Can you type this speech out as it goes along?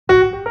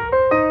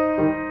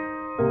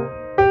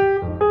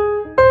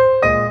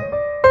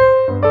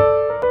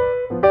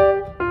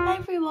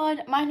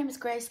My name is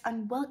Grace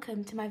and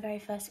welcome to my very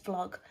first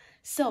vlog.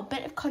 So, a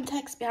bit of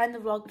context behind the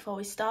vlog before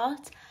we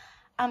start.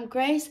 I'm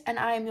Grace and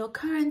I am your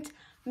current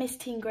Miss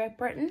Teen Great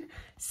Britain.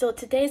 So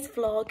today's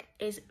vlog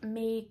is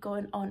me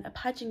going on a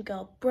pageant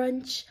girl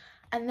brunch,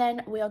 and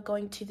then we are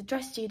going to the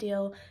dress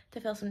studio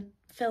to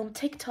film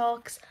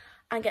TikToks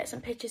and get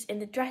some pictures in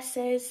the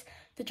dresses.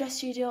 The dress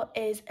studio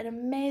is an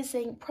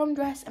amazing prom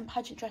dress and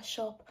pageant dress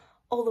shop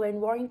all the way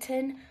in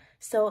Warrington.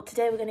 So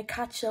today we're going to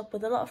catch up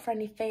with a lot of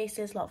friendly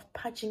faces, a lot of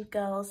pageant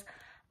girls,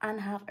 and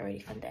have a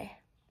really fun day.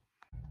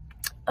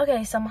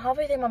 Okay, so I'm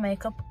halfway through my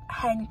makeup,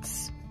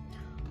 hence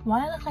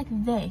why I look like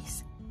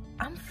this.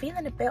 I'm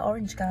feeling a bit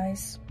orange,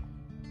 guys.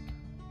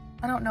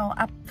 I don't know,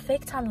 I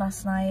fake tanned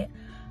last night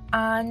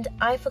and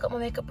I forgot my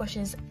makeup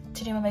brushes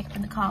to do my makeup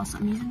in the car, so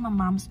I'm using my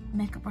mum's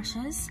makeup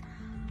brushes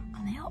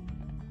and they are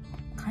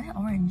kind of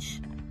orange,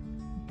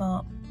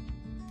 but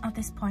at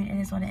this point it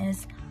is what it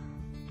is.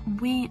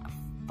 We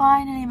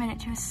finally made it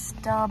to a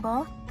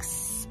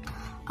Starbucks.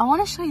 I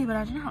want to show you, but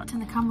I don't know how to turn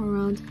the camera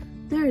around.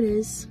 There it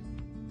is.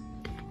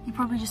 You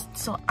probably just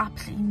saw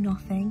absolutely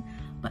nothing,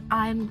 but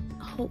I'm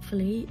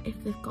hopefully,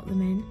 if they've got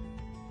them in,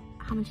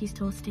 ham and cheese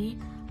toasty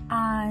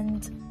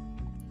and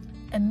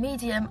a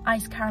medium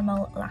iced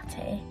caramel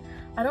latte.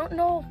 I don't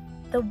know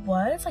the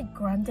words, like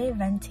grande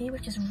venti,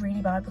 which is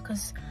really bad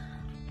because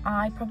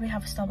I probably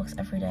have Starbucks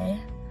every day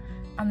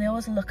and they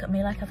always look at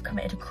me like I've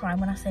committed a crime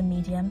when I say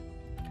medium,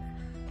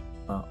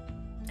 but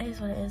it is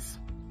what it is.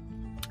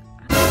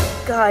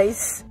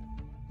 Guys,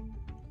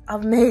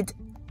 I've made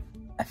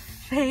a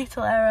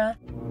fatal error.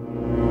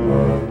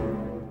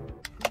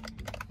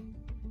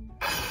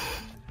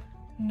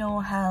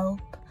 No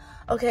help.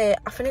 Okay,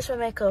 I finished my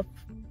makeup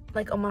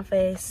like on my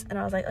face and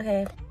I was like,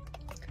 okay,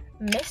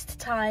 missed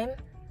time.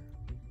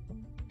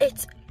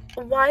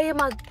 Why am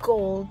I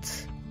gold?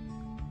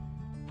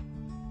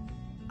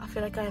 I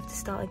feel like I have to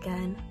start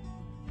again.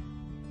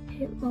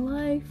 Hate my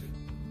life.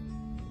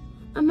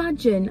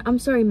 Imagine, I'm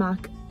sorry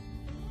Mac,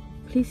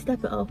 please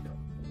step it up,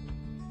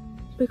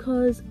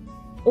 because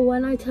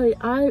when I tell you,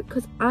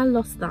 because I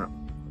lost that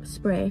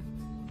spray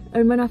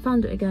and when I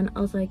found it again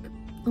I was like,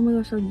 oh my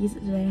gosh, I'll use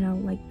it today and I'll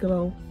like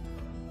glow.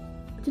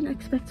 I didn't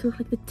expect to look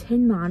like the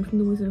Tin Man from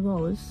the Wizard of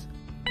Oz.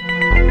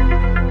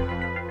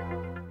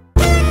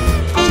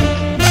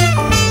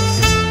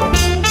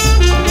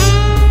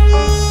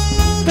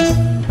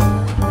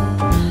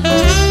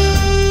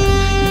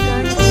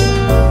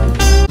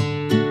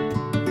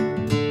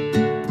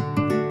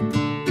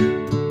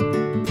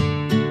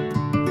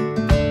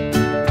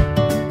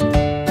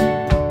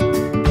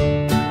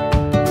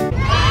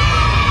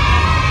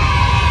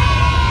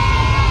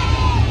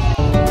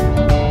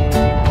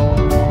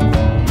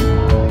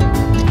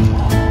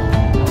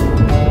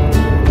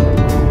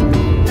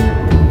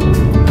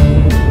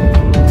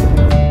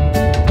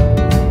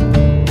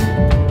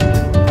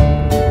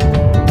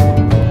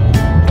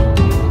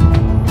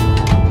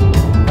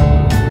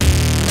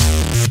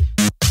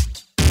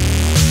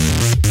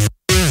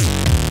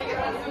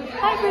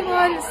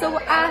 So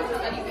we're at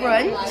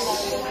brunch.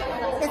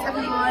 Here's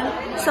everyone.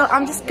 So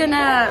I'm just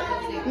gonna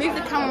move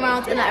the camera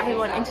around and let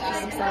everyone introduce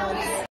themselves.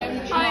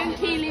 Hi, I'm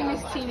Keely,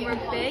 Miss Teen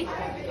Rugby.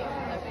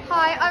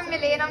 Hi, I'm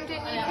Millie and I'm doing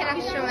UK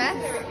National Miss.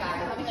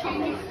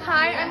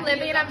 Hi, I'm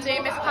Lily and I'm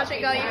doing Miss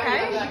Pageant Girl UK.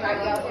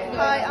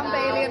 Hi, I'm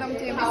Bailey and I'm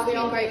doing Miss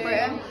Teen Great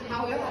Britain.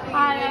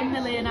 Hi, I'm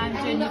Millie and I'm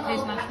doing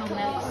UK's National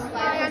Miss.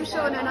 Hi, I'm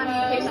Shauna and I'm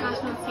UK's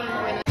National Teen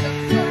Winner.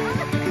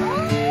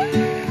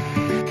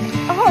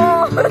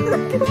 Oh, look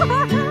at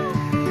that.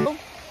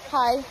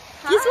 Hi. Hi.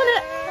 Do you just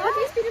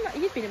wanna,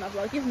 you've been in my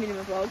vlog, you haven't been in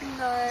my vlog.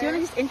 No. Do you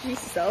wanna just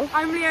introduce yourself?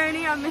 I'm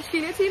Leonie, I'm Miss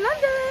Unity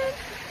London.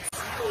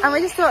 And we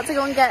just thought to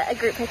go and get a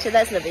group picture.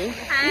 There's Libby.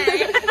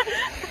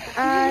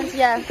 Hi. And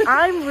yeah,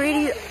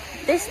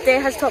 this day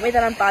has taught me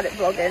that I'm bad at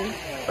vlogging,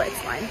 but it's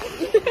fine.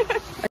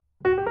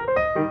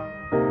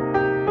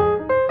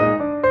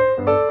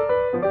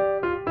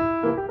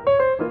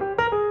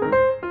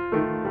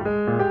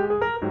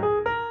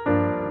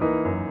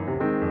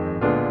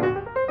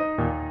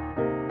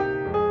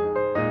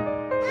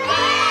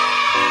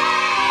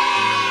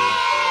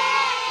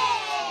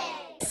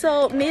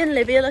 So me and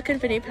Libby are looking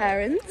for new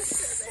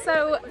parents.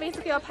 So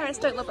basically our parents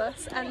don't love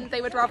us and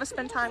they would rather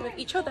spend time with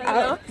each other than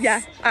us.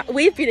 Yeah,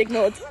 we've been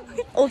ignored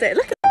all day.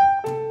 Look at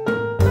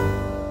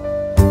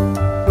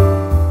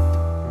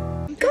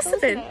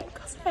gossiping.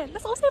 Gossiping.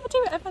 That's also what we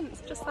do at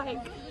events, just like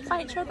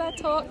fight each other,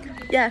 talk.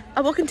 Yeah,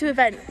 I walk into an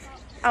event,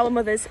 our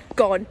mother's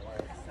gone.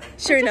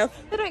 Sure enough.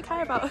 They don't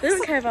care about us. They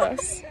don't care about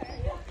us.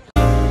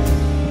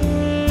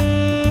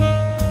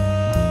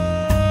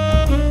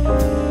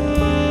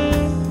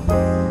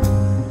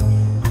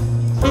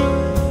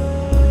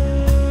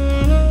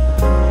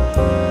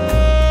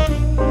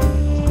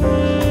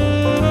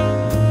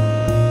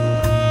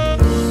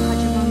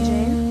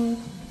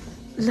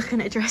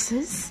 Looking at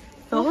dresses,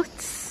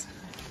 thoughts.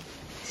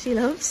 She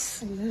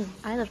loves.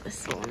 I love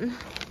this one.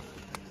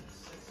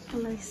 A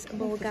nice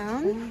ball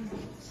gown.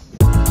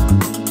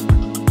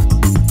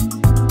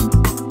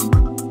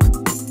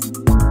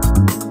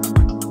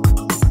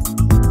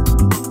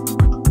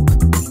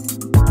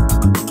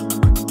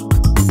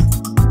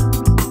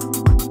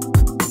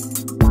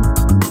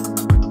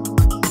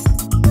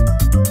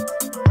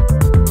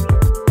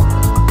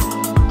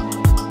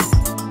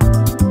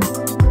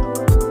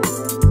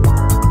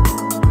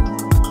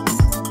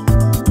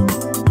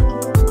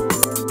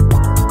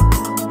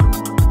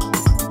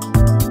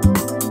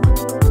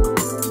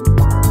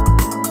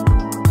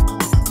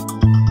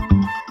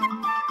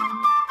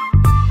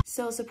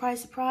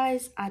 surprise,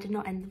 surprise, I did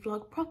not end the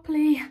vlog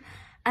properly.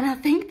 And I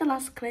think the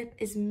last clip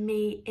is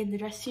me in the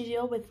dress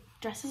studio with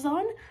dresses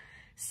on.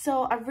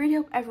 So I really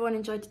hope everyone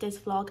enjoyed today's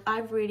vlog. I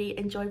really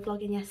enjoyed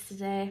vlogging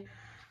yesterday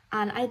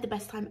and I had the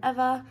best time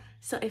ever.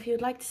 So if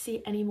you'd like to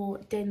see any more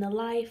day in the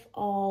life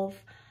of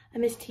a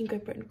Miss Teen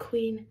Great Britain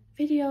Queen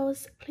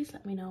videos, please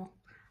let me know.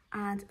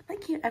 And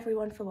thank you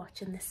everyone for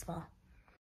watching this far.